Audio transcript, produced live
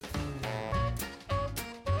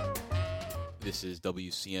This is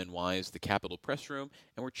WCNY's The Capitol Press Room,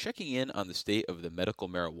 and we're checking in on the state of the medical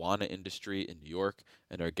marijuana industry in New York.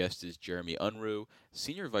 And our guest is Jeremy Unruh,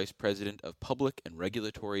 Senior Vice President of Public and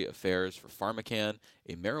Regulatory Affairs for PharmaCann,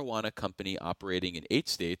 a marijuana company operating in 8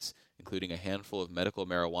 states, including a handful of medical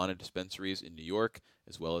marijuana dispensaries in New York,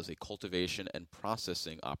 as well as a cultivation and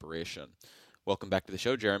processing operation. Welcome back to the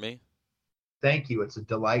show, Jeremy. Thank you. It's a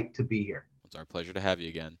delight to be here. It's our pleasure to have you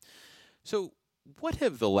again. So, what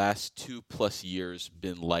have the last 2+ years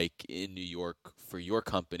been like in New York for your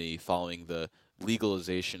company following the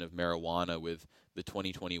legalization of marijuana with the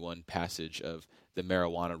 2021 passage of the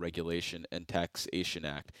Marijuana Regulation and Taxation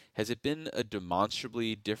Act? Has it been a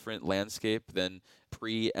demonstrably different landscape than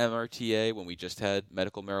pre-MRTA when we just had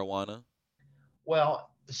medical marijuana? Well,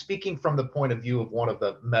 speaking from the point of view of one of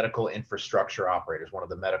the medical infrastructure operators, one of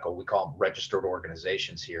the medical, we call them registered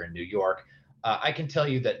organizations here in New York, I can tell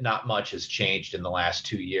you that not much has changed in the last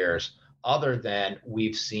 2 years, other than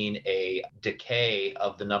we've seen a decay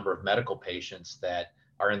of the number of medical patients that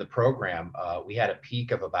are in the program. We had a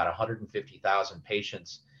peak of about 150,000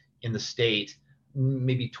 patients in the state,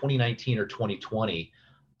 maybe 2019 or 2020,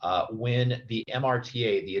 when the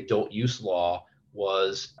MRTA, the adult use law,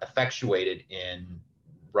 was effectuated in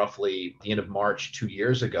roughly the end of March 2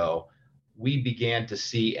 years ago. We began to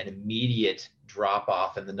see an immediate drop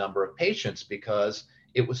off in the number of patients because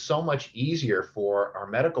it was so much easier for our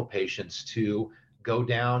medical patients to go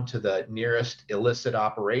down to the nearest illicit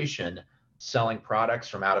operation selling products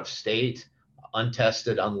from out of state,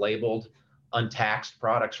 untested, unlabeled, untaxed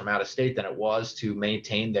products from out of state than it was to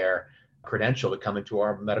maintain their credential to come into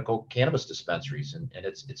our medical cannabis dispensaries. And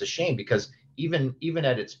it's a shame because even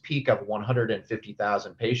at its peak of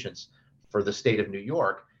 150,000 patients for the state of New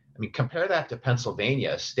York, I mean, compare that to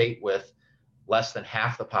Pennsylvania, a state with less than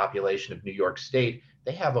half the population of New York State.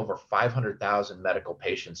 They have over 500,000 medical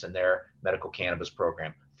patients in their medical cannabis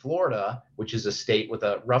program. Florida, which is a state with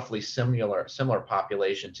a roughly similar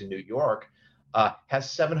population to New York, has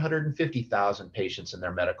 750,000 patients in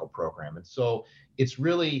their medical program. And so it's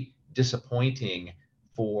really disappointing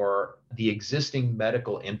for the existing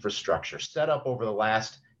medical infrastructure set up over the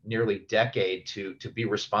last nearly decade to be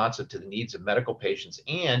responsive to the needs of medical patients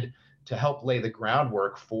and to help lay the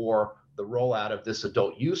groundwork for the rollout of this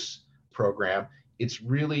adult use program. It's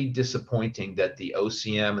really disappointing that the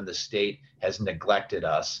OCM and the state has neglected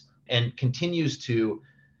us and continues to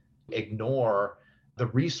ignore the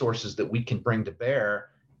resources that we can bring to bear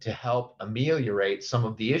to help ameliorate some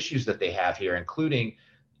of the issues that they have here, including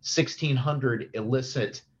 1,600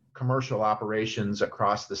 illicit commercial operations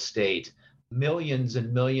across the state, millions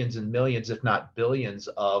and millions and millions, if not billions,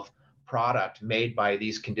 of product made by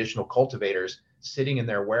these conditional cultivators sitting in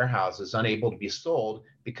their warehouses, unable to be sold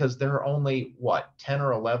because there are only, 10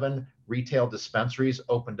 or 11 retail dispensaries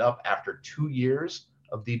opened up after 2 years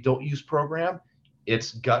of the adult use program.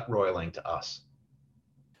 It's gut roiling to us.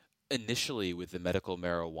 Initially, with the medical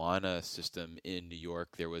marijuana system in New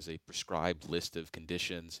York, there was a prescribed list of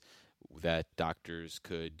conditions that doctors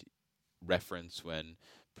could reference when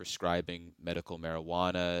prescribing medical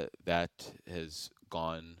marijuana. That has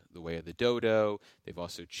gone the way of the dodo. They've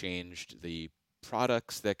also changed the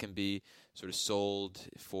products that can be sort of sold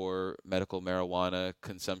for medical marijuana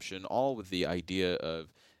consumption, all with the idea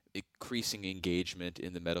of increasing engagement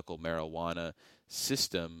in the medical marijuana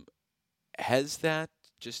system. Has that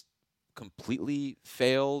just completely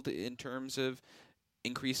failed in terms of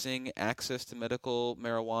increasing access to medical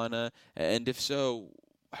marijuana? And if so,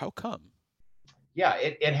 how come? Yeah,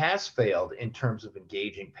 it has failed in terms of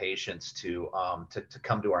engaging patients to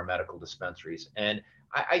come to our medical dispensaries. And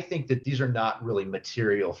I think that these are not really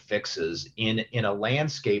material fixes in a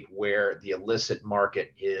landscape where the illicit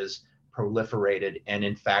market is proliferated and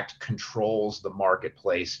in fact controls the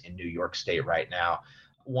marketplace in New York State right now.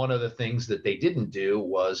 One of the things that they didn't do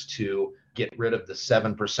was to get rid of the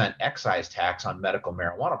 7% excise tax on medical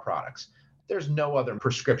marijuana products. There's no other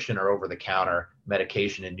prescription or over-the-counter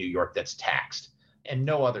medication in New York that's taxed. And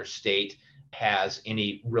no other state has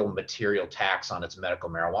any real material tax on its medical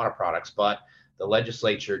marijuana products. But the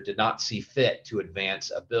legislature did not see fit to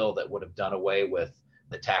advance a bill that would have done away with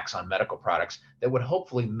the tax on medical products that would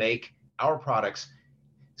hopefully make our products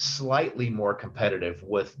slightly more competitive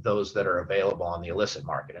with those that are available on the illicit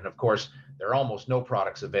market. And of course, there are almost no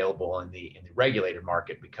products available in the regulated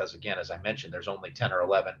market because, again, as I mentioned, there's only 10 or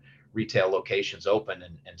 11 retail locations open,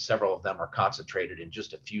 and several of them are concentrated in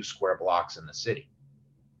just a few square blocks in the city.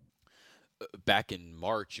 Back in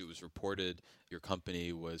March, it was reported your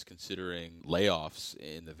company was considering layoffs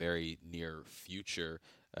in the very near future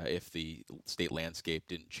if the state landscape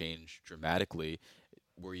didn't change dramatically.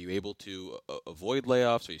 Were you able to avoid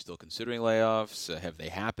layoffs? Are you still considering layoffs? Have they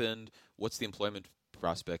happened? What's the employment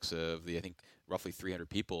prospects of the, I think, roughly 300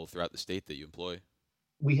 people throughout the state that you employ?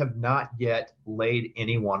 We have not yet laid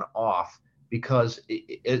anyone off because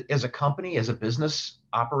as a company, as a business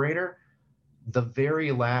operator, the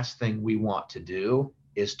very last thing we want to do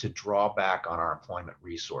is to draw back on our employment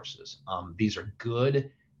resources. These are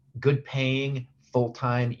good paying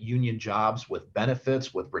full-time union jobs with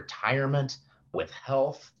benefits, with retirement, with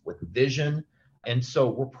health, with vision. And so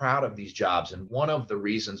we're proud of these jobs. And one of the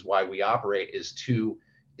reasons why we operate is to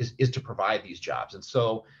provide these jobs. And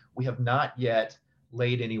so we have not yet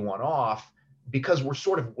laid anyone off because we're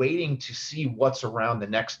sort of waiting to see what's around the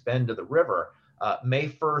next bend of the river. May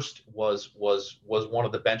 1st was one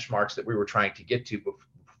of the benchmarks that we were trying to get to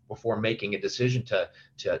before making a decision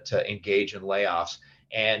to engage in layoffs.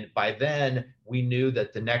 And by then, we knew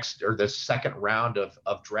that the second round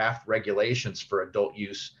of draft regulations for adult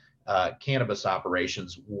use cannabis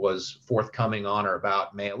operations was forthcoming on or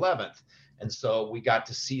about May 11th. And so we got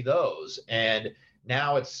to see those. And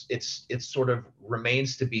now it's sort of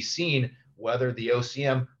remains to be seen whether the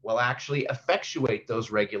OCM will actually effectuate those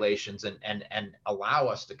regulations and allow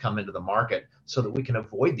us to come into the market so that we can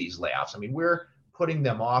avoid these layoffs. I mean, we're putting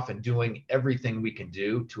them off and doing everything we can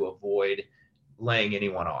do to avoid laying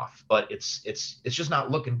anyone off. But it's just not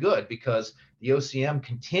looking good because the OCM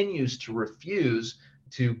continues to refuse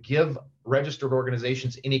to give registered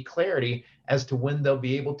organizations any clarity as to when they'll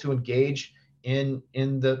be able to engage in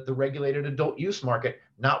the regulated adult use market,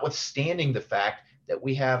 notwithstanding the fact that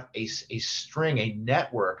we have a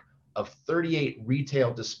network of 38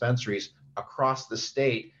 retail dispensaries across the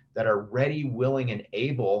state that are ready, willing, and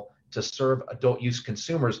able to serve adult use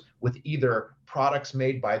consumers with either products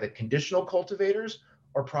made by the conditional cultivators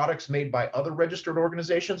or products made by other registered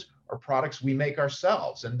organizations or products we make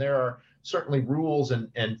ourselves. And there are certainly rules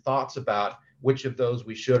and thoughts about which of those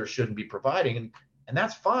we should or shouldn't be providing. And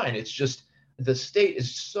that's fine. It's just the state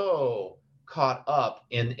is so caught up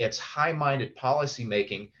in its high-minded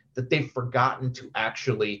policymaking that they've forgotten to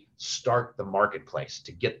actually start the marketplace,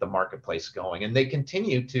 to get the marketplace going. And they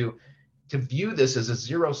continue to view this as a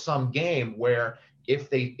zero-sum game where if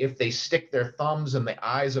they stick their thumbs in the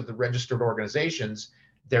eyes of the registered organizations,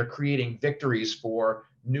 they're creating victories for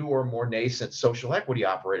newer, more nascent social equity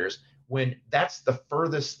operators, when that's the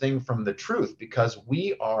furthest thing from the truth, because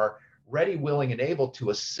we are ready, willing, and able to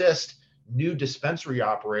assist new dispensary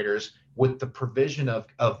operators with the provision of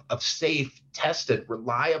safe, tested,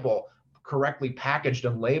 reliable, correctly packaged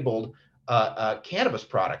and labeled cannabis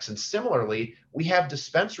products. And similarly, we have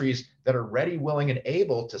dispensaries that are ready, willing, and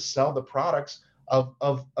able to sell the products of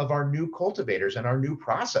our new cultivators and our new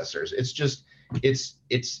processors. It's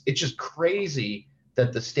just crazy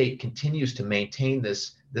that the state continues to maintain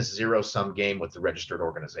this zero-sum game with the registered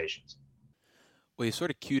organizations. Well, you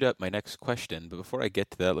sort of queued up my next question, but before I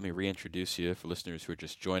get to that, let me reintroduce you for listeners who are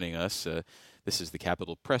just joining us. This is the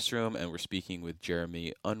Capitol Press Room, and we're speaking with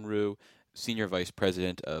Jeremy Unruh, Senior Vice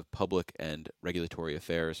President of Public and Regulatory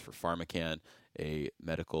Affairs for PharmaCann, a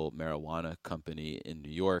medical marijuana company in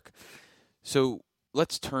New York. So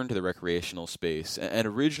let's turn to the recreational space. And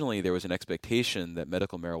originally, there was an expectation that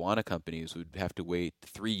medical marijuana companies would have to wait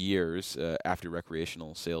 3 years after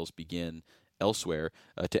recreational sales begin elsewhere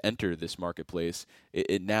to enter this marketplace.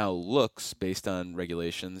 It now looks, based on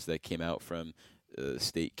regulations that came out from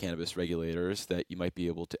state cannabis regulators, that you might be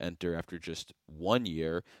able to enter after just 1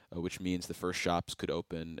 year, which means the first shops could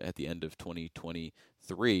open at the end of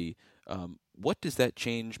 2023. What does that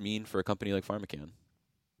change mean for a company like PharmaCann?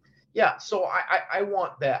 Yeah, so I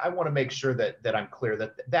want to make sure that I'm clear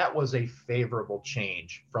that that was a favorable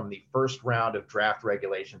change from the first round of draft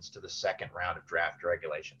regulations to the second round of draft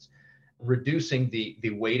regulations, reducing the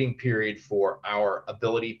waiting period for our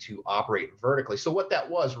ability to operate vertically. So what that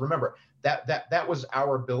was, remember, that was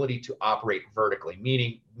our ability to operate vertically,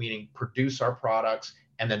 meaning produce our products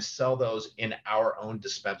and then sell those in our own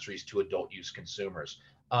dispensaries to adult use consumers.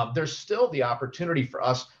 There's still the opportunity for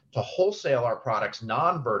us to wholesale our products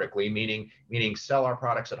non-vertically, meaning sell our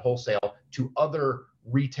products at wholesale to other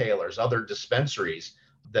retailers, other dispensaries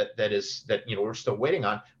that we're still waiting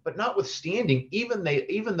on. But notwithstanding, even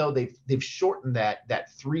though they've shortened that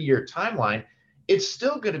 3-year timeline, it's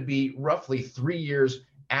still going to be roughly 3 years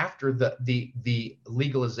after the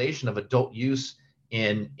legalization of adult use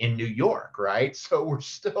in New York, right? So we're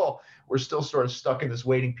still sort of stuck in this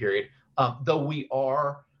waiting period. Though we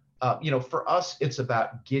are, for us, it's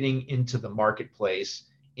about getting into the marketplace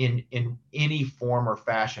in any form or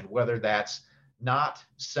fashion, whether that's not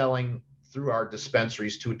selling through our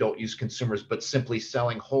dispensaries to adult use consumers, but simply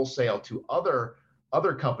selling wholesale to other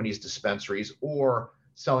companies' dispensaries, or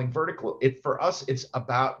selling vertical. For us, it's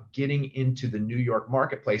about getting into the New York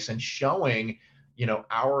marketplace and showing,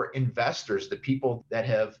 our investors, the people that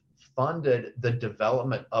have funded the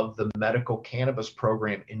development of the medical cannabis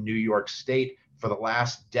program in New York State for the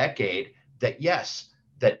last decade, that yes,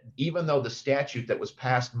 that even though the statute that was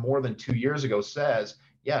passed more than 2 years ago says,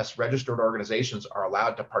 yes, registered organizations are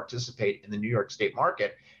allowed to participate in the New York State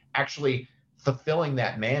market, actually fulfilling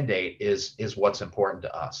that mandate is what's important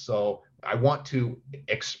to us. So I want to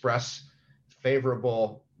express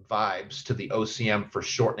favorable vibes to the OCM for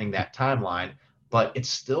shortening that timeline, but it's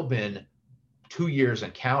still been 2 years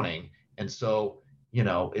and counting. And so,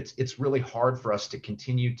 it's really hard for us to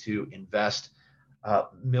continue to invest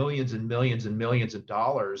millions and millions and millions of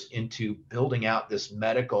dollars into building out this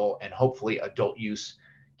medical and hopefully adult use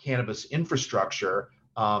cannabis infrastructure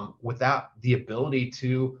without the ability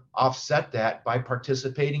to offset that by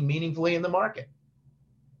participating meaningfully in the market.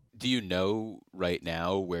 Do you know right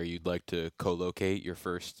now where you'd like to co-locate your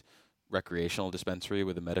first recreational dispensary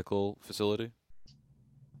with a medical facility?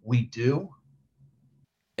 We do.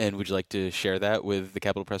 And would you like to share that with the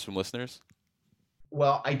Capital Press Room listeners?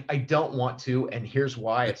 Well, I don't want to, and here's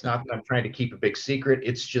why. It's not that I'm trying to keep a big secret.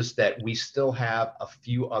 It's just that we still have a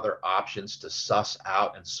few other options to suss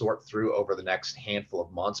out and sort through over the next handful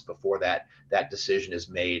of months before that decision is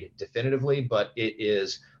made definitively. But it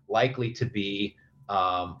is likely to be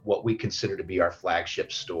what we consider to be our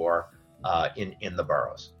flagship store in the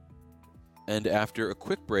boroughs. And after a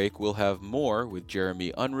quick break, we'll have more with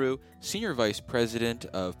Jeremy Unruh, Senior Vice President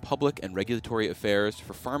of Public and Regulatory Affairs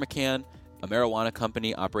for PharmaCann, a marijuana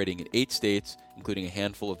company operating in 8 states, including a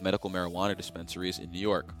handful of medical marijuana dispensaries in New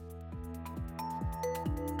York.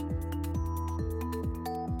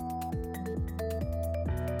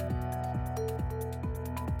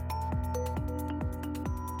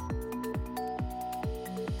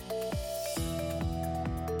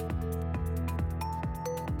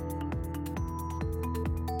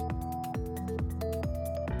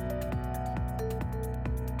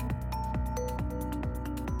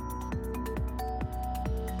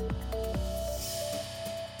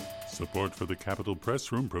 Support for the Capitol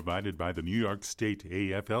Press Room provided by the New York State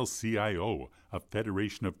AFL-CIO, a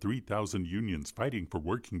federation of 3,000 unions fighting for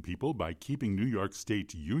working people by keeping New York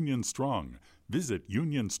State union strong. Visit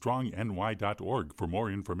unionstrongny.org for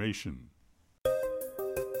more information.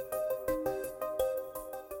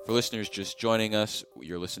 For listeners just joining us,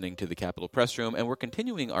 you're listening to the Capitol Press Room, and we're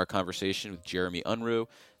continuing our conversation with Jeremy Unruh,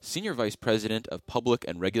 Senior Vice President of Public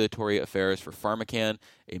and Regulatory Affairs for PharmaCann,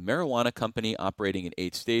 a marijuana company operating in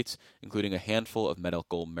 8 states, including a handful of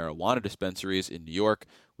medical marijuana dispensaries in New York,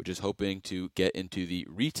 which is hoping to get into the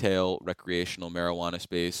retail recreational marijuana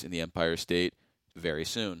space in the Empire State very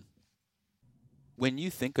soon. When you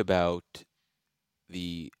think about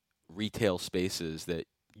the retail spaces that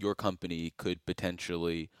your company could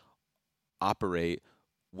potentially operate,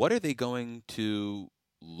 what are they going to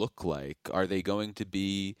look like? Are they going to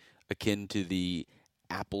be akin to the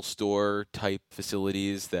Apple Store type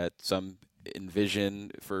facilities that some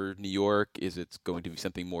envision for New York? Is it going to be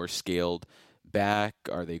something more scaled back?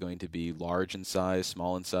 Are they going to be large in size,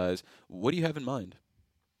 small in size? What do you have in mind?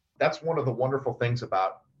 That's one of the wonderful things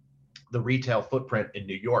about the retail footprint in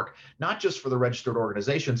New York, not just for the registered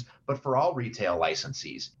organizations, but for all retail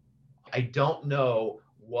licensees. I don't know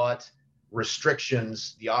what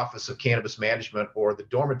restrictions the Office of Cannabis Management or the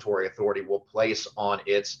Dormitory Authority will place on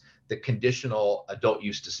the conditional adult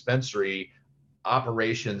use dispensary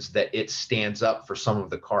operations that it stands up for some of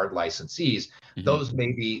the card licensees. Mm-hmm. Those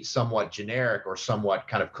may be somewhat generic or somewhat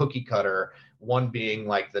kind of cookie cutter, one being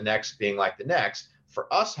like the next, being like the next.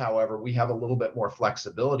 For us, however, we have a little bit more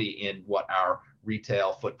flexibility in what our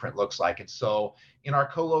retail footprint looks like. And so in our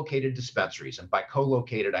co-located dispensaries, and by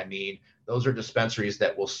co-located, I mean those are dispensaries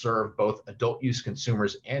that will serve both adult use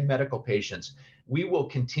consumers and medical patients, we will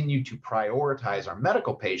continue to prioritize our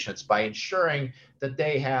medical patients by ensuring that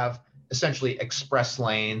they have essentially express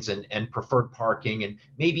lanes and preferred parking and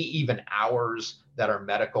maybe even hours that are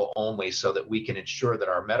medical only, so that we can ensure that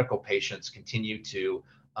our medical patients continue to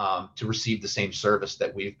receive the same service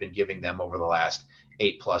that we've been giving them over the last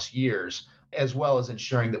 8+ years, as well as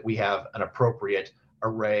ensuring that we have an appropriate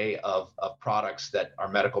array of products that our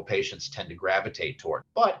medical patients tend to gravitate toward.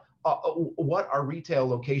 But what our retail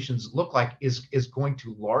locations look like is going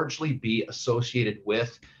to largely be associated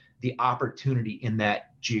with the opportunity in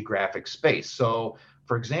that geographic space. So,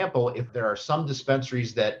 for example, if there are some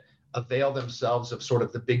dispensaries that avail themselves of sort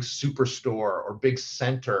of the big superstore or big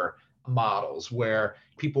center models where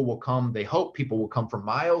people will come, they hope people will come from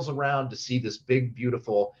miles around to see this big,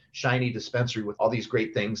 beautiful, shiny dispensary with all these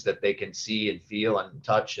great things that they can see and feel and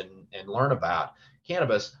touch and learn about.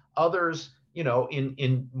 cannabis. Others,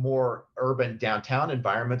 in more urban downtown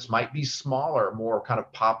environments might be smaller, more kind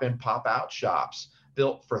of pop in, pop out shops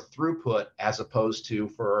built for throughput as opposed to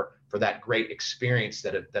for that great experience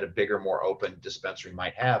that a bigger, more open dispensary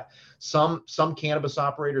might have. Some cannabis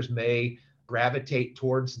operators may gravitate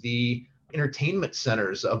towards the entertainment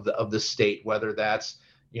centers of the state, whether that's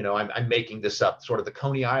I'm making this up, sort of the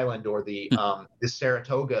Coney Island or the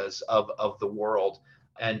Saratogas of the world.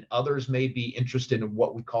 And others may be interested in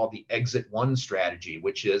what we call the exit one strategy,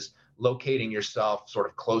 which is locating yourself sort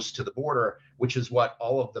of close to the border, which is what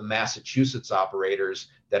all of the Massachusetts operators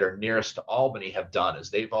that are nearest to Albany have done,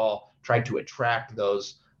 is they've all tried to attract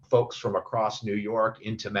those folks from across New York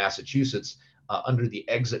into Massachusetts under the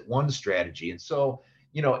exit one strategy. And so,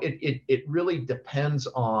 it really depends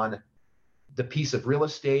on the piece of real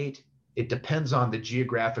estate. It depends on the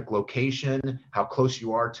geographic location, how close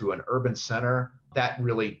you are to an urban center. That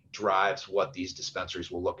really drives what these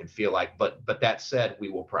dispensaries will look and feel like. But that said, we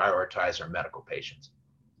will prioritize our medical patients.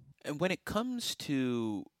 And when it comes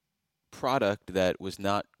to product that was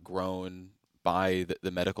not grown by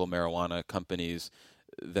the medical marijuana companies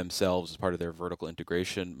themselves as part of their vertical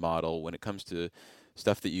integration model, when it comes to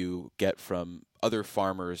stuff that you get from other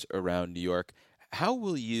farmers around New York, how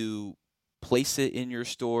will you place it in your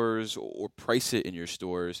stores or price it in your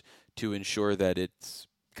stores to ensure that it's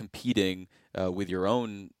competing with your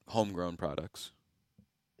own homegrown products?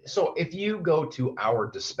 So if you go to our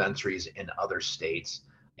dispensaries in other states,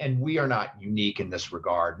 and we are not unique in this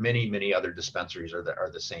regard, many other dispensaries are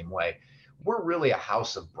the same way. We're really a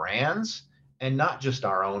house of brands and not just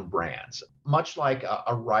our own brands. Much like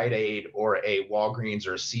a Rite Aid or a Walgreens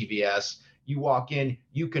or a CVS, you walk in,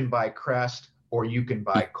 you can buy Crest or you can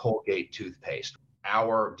buy Colgate toothpaste.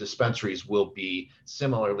 Our dispensaries will be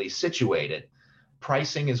similarly situated.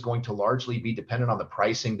 Pricing is going to largely be dependent on the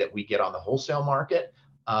pricing that we get on the wholesale market.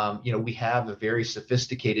 We have a very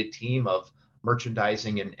sophisticated team of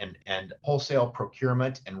merchandising and wholesale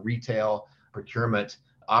procurement and retail procurement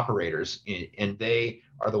operators, and they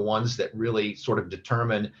are the ones that really sort of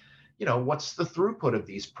determine, what's the throughput of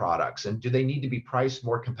these products, and do they need to be priced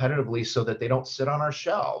more competitively so that they don't sit on our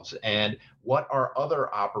shelves, and what are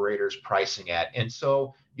other operators pricing at. And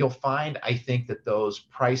so you'll find, I think, that those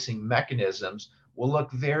pricing mechanisms will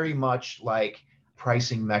look very much like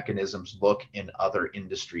pricing mechanisms look in other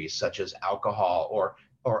industries, such as alcohol or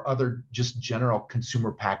other just general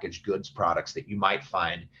consumer packaged goods products that you might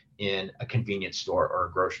find in a convenience store or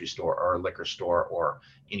a grocery store or a liquor store or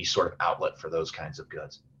any sort of outlet for those kinds of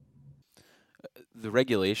goods. The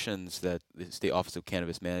regulations that the State Office of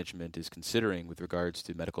Cannabis Management is considering with regards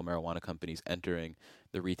to medical marijuana companies entering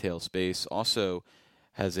the retail space also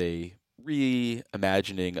has a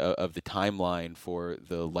reimagining of the timeline for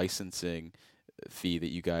the licensing fee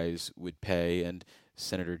that you guys would pay. And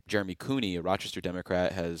Senator Jeremy Cooney, a Rochester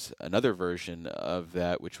Democrat, has another version of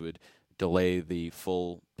that, which would delay the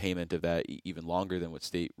full payment of that even longer than what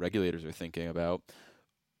state regulators are thinking about.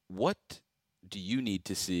 What do you need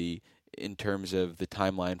to see in terms of the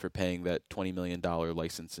timeline for paying that $20 million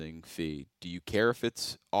licensing fee? Do you care if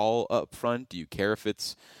it's all up front? Do you care if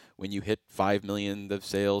it's when you hit 5 million of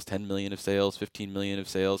sales, 10 million of sales, 15 million of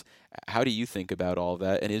sales? How do you think about all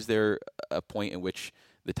that? And is there a point in which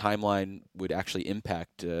the timeline would actually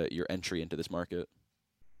impact your entry into this market?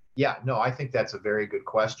 Yeah, no, I think that's a very good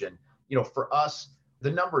question. For us,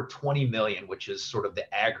 the number 20 million, which is sort of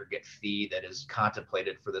the aggregate fee that is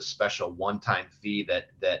contemplated for this special one-time fee that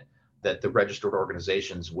the registered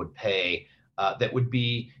organizations would pay, that would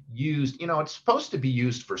be used, it's supposed to be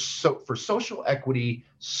used for social equity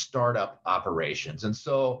startup operations. And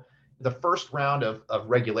so the first round of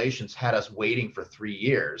regulations had us waiting for 3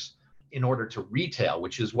 years in order to retail,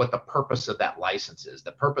 which is what the purpose of that license is.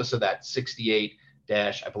 The purpose of that 68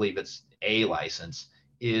 I believe it's A license,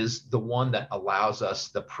 is the one that allows us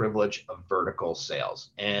the privilege of vertical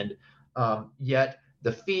sales. And yet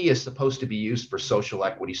the fee is supposed to be used for social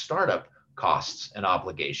equity startup costs and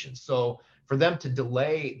obligations. So for them to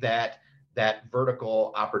delay that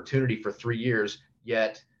vertical opportunity for 3 years,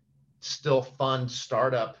 yet still fund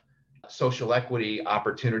startup social equity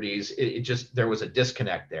opportunities, there was a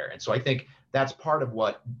disconnect there. And so I think that's part of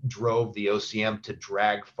what drove the OCM to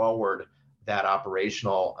drag forward that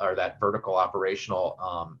operational or that vertical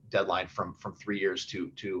operational deadline from 3 years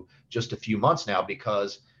to just a few months now,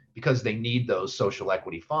 because they need those social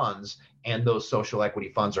equity funds, and those social equity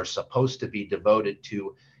funds are supposed to be devoted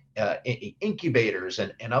to incubators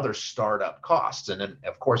and other startup costs. And then,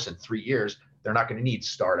 of course, in 3 years, they're not going to need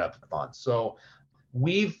startup funds. So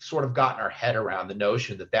we've sort of gotten our head around the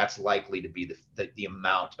notion that that's likely to be the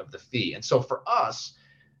amount of the fee. And so for us,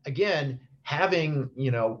 again, having,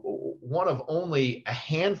 one of only a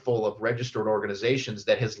handful of registered organizations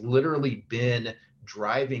that has literally been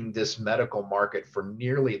driving this medical market for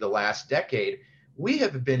nearly the last decade, we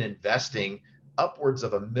have been investing upwards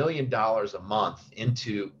of $1 million a month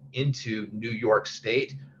into New York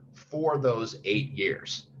State for those 8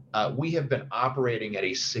 years. We have been operating at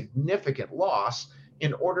a significant loss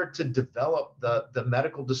in order to develop the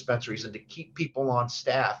medical dispensaries and to keep people on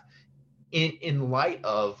staff in light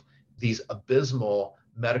of these abysmal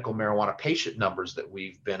medical marijuana patient numbers that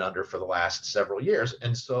we've been under for the last several years.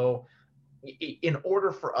 And so in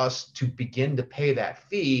order for us to begin to pay that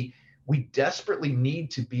fee, we desperately need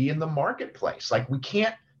to be in the marketplace. Like, we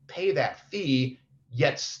can't pay that fee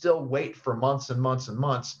yet still wait for months and months and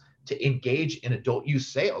months to engage in adult use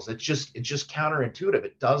sales. It's just counterintuitive.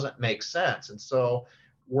 It doesn't make sense. And so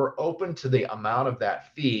we're open to the amount of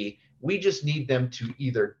that fee. We just need them to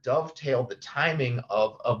either dovetail the timing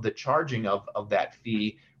of the charging of that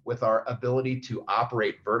fee with our ability to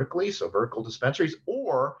operate vertically, so vertical dispensaries,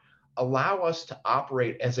 or allow us to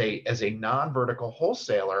operate as a non-vertical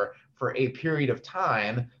wholesaler for a period of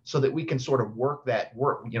time so that we can sort of work,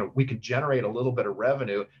 we can generate a little bit of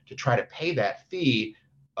revenue to try to pay that fee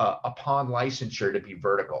upon licensure to be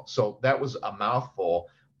vertical. So that was a mouthful,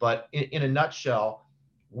 but in a nutshell,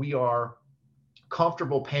 we are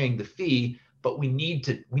comfortable paying the fee, but we need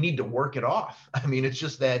to work it off. I mean, it's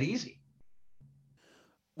just that easy.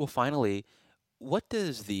 Well, finally, what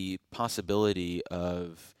does the possibility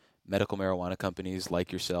of medical marijuana companies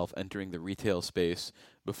like yourself entering the retail space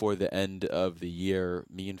before the end of the year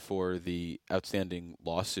mean for the outstanding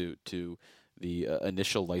lawsuit to the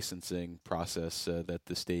initial licensing process that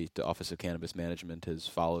the State Office of Cannabis Management has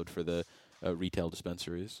followed for the retail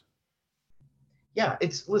dispensaries? Yeah,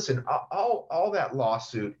 listen, all that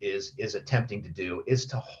lawsuit is attempting to do is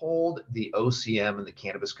to hold the OCM and the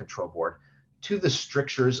Cannabis Control Board to the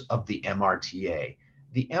strictures of the MRTA.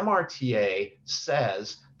 The MRTA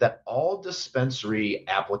says that all dispensary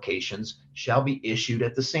applications shall be issued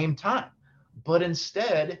at the same time. But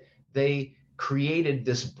instead, they created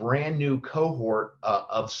this brand new cohort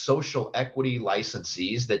of social equity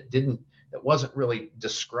licensees that wasn't really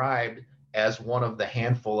described as one of the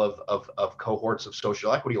handful of cohorts of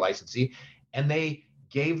social equity licensee. And they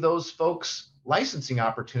gave those folks licensing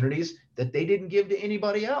opportunities that they didn't give to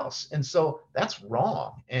anybody else. And so that's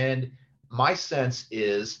wrong. And my sense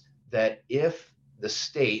is that if the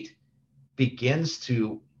state begins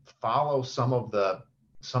to follow some of the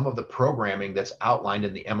programming that's outlined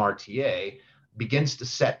in the MRTA, begins to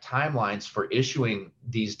set timelines for issuing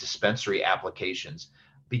these dispensary applications,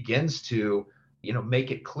 begins to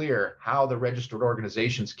make it clear how the registered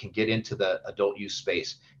organizations can get into the adult use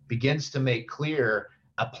space, begins to make clear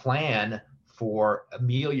a plan for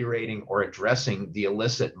ameliorating or addressing the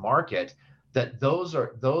illicit market, that those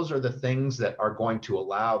are the things that are going to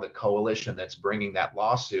allow the coalition that's bringing that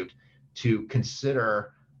lawsuit to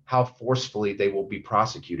consider how forcefully they will be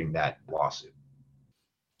prosecuting that lawsuit.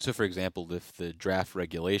 So, for example, if the draft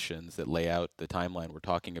regulations that lay out the timeline we're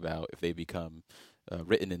talking about, if they become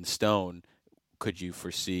written in stone, could you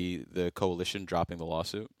foresee the coalition dropping the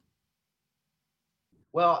lawsuit?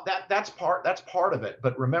 Well, that's part of it.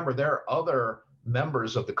 But remember, there are other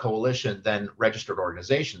members of the coalition than registered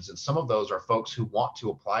organizations, and some of those are folks who want to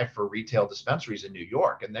apply for retail dispensaries in New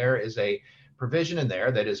York. And there is a provision in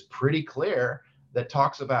there that is pretty clear that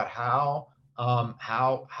talks about how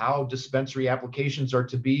dispensary applications are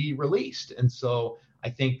to be released. And so I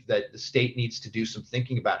think that the state needs to do some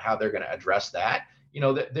thinking about how they're going to address that.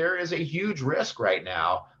 That there is a huge risk right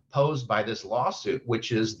now posed by this lawsuit,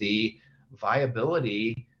 which is the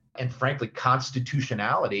viability and frankly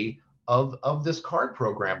constitutionality of this card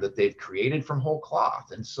program that they've created from whole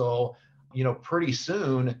cloth. And so, pretty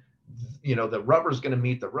soon, the rubber's going to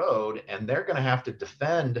meet the road, and they're going to have to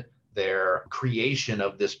defend their creation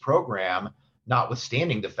of this program,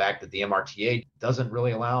 notwithstanding the fact that the MRTA doesn't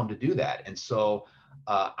really allow them to do that. And so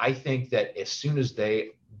I think that as soon as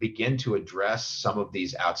they begin to address some of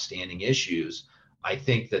these outstanding issues, I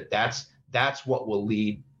think that that's what will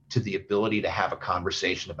lead to the ability to have a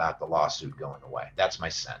conversation about the lawsuit going away. That's my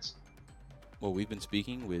sense. Well, we've been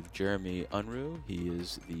speaking with Jeremy Unruh. He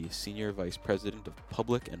is the Senior Vice President of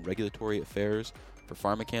Public and Regulatory Affairs for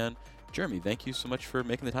PharmaCann. Jeremy, thank you so much for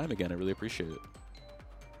making the time again. I really appreciate it.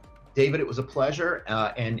 David, it was a pleasure,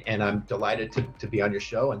 and I'm delighted to be on your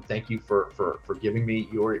show, and thank you for giving me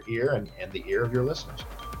your ear and the ear of your listeners.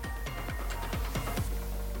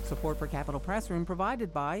 Support for Capitol Press Room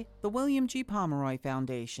provided by the William G. Pomeroy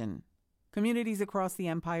Foundation. Communities across the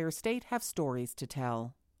Empire State have stories to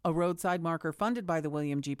tell. A roadside marker funded by the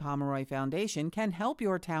William G. Pomeroy Foundation can help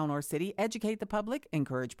your town or city educate the public,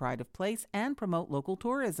 encourage pride of place, and promote local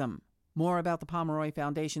tourism. More about the Pomeroy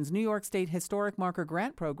Foundation's New York State Historic Marker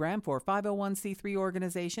Grant Program for 501c3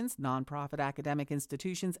 organizations, nonprofit academic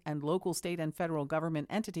institutions, and local, state, and federal government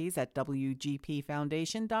entities at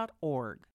wgpfoundation.org.